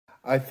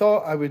I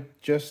thought I would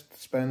just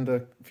spend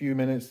a few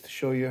minutes to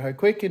show you how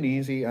quick and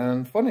easy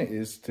and fun it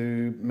is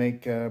to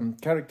make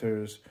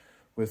characters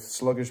with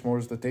Sluggish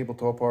Morss, the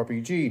tabletop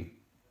RPG.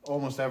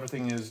 Almost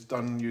everything is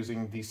done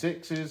using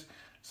D6s.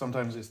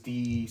 Sometimes it's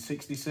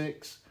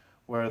D66,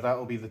 where that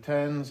will be the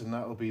tens and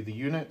that will be the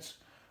units.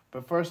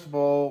 But first of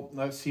all,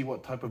 let's see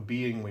what type of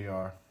being we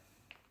are.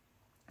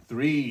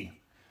 3.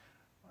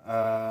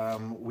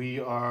 We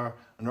are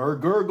an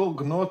Urgurgle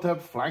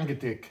Gnotep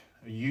Flangetic,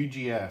 a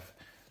UGF.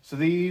 So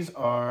these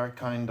are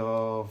kind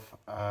of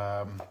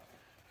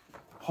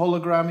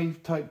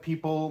hologrammy type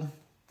people.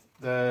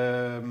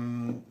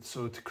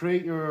 So to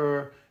create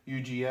your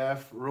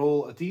UGF,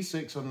 roll a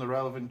d6 on the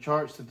relevant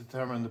charts to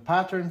determine the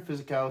pattern,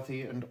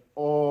 physicality, and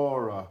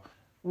aura.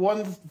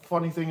 One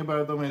funny thing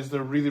about them is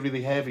they're really,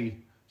 really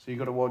heavy, so you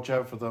got to watch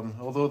out for them.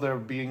 Although they're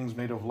beings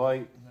made of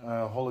light,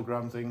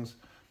 hologram things,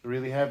 they're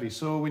really heavy.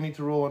 So we need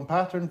to roll on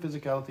pattern,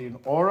 physicality, and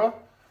aura.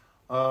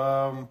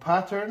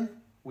 Pattern,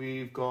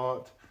 we've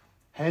got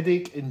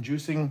headache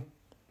inducing.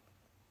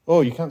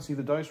 Oh, you can't see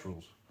the dice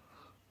rolls.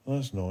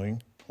 That's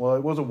annoying. Well,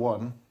 it was a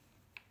 1.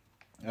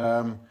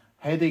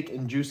 Headache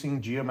inducing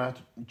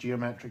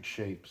geometric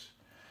shapes.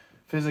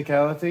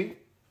 Physicality.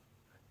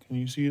 Can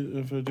you see it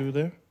if I do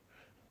there?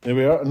 There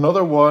we are.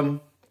 Another 1.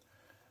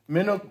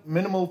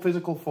 Minimal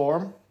physical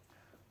form,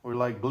 or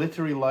like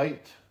glittery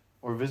light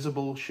or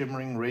visible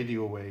shimmering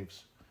radio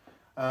waves.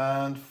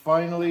 And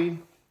finally,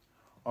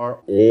 our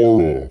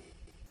aura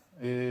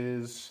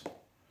is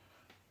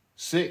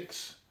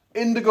 6.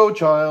 Indigo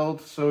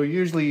child. So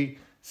usually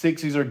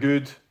 6s are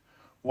good,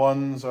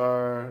 1s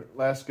are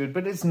less good,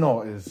 but it's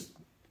not as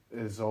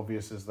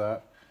obvious as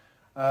that.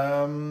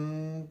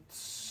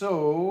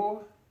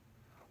 So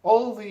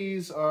all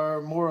these are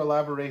more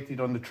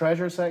elaborated on the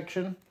treasure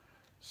section.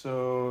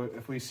 So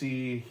if we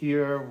see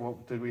here,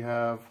 what did we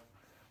have?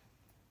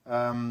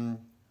 Oh,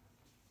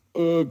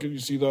 can you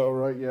see that all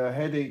right? Yeah,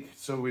 headache.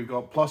 So we've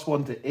got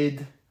 +1 to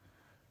id.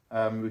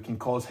 We can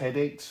cause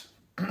headaches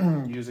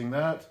using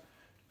that.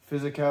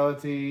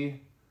 Physicality,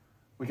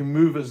 we can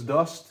move as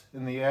dust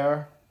in the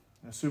air.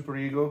 A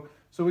superego.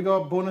 So we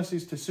got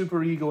bonuses to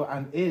superego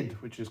and id,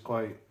 which is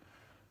quite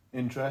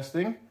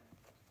interesting.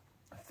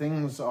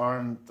 Things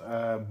aren't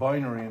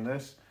binary in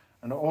this.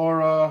 And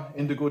aura,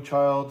 indigo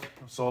child,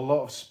 so a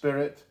lot of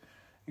spirit.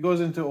 It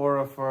goes into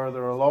aura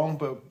further along,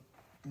 but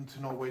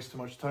to not waste too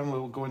much time,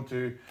 we'll go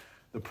into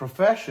the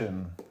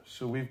profession.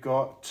 So we've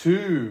got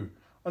 2.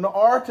 An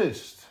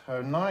artist.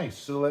 How nice.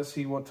 So let's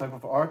see what type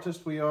of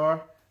artist we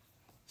are.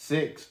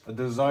 6. A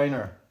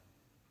designer.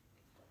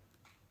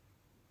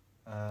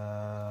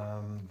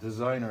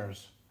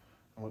 Designers.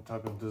 And what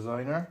type of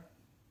designer?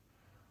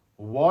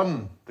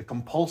 1. The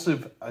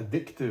compulsive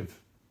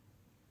addictive.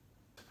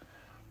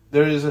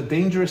 There is a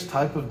dangerous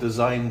type of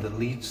design that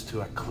leads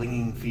to a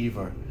clinging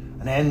fever,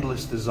 an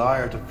endless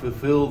desire to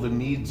fulfill the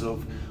needs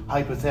of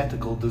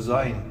hypothetical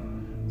design.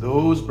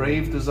 Those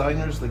brave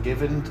designers that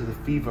give in to the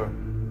fever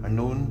are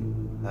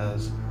known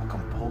as a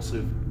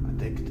compulsive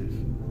addictive.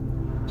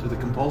 To the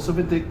compulsive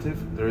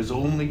addictive, there is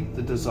only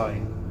the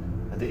design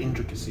and the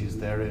intricacies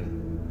therein.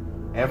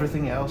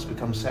 Everything else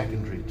becomes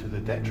secondary to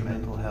the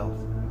detrimental health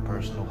and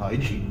personal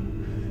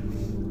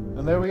hygiene.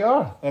 And there we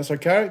are. That's our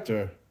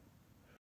character.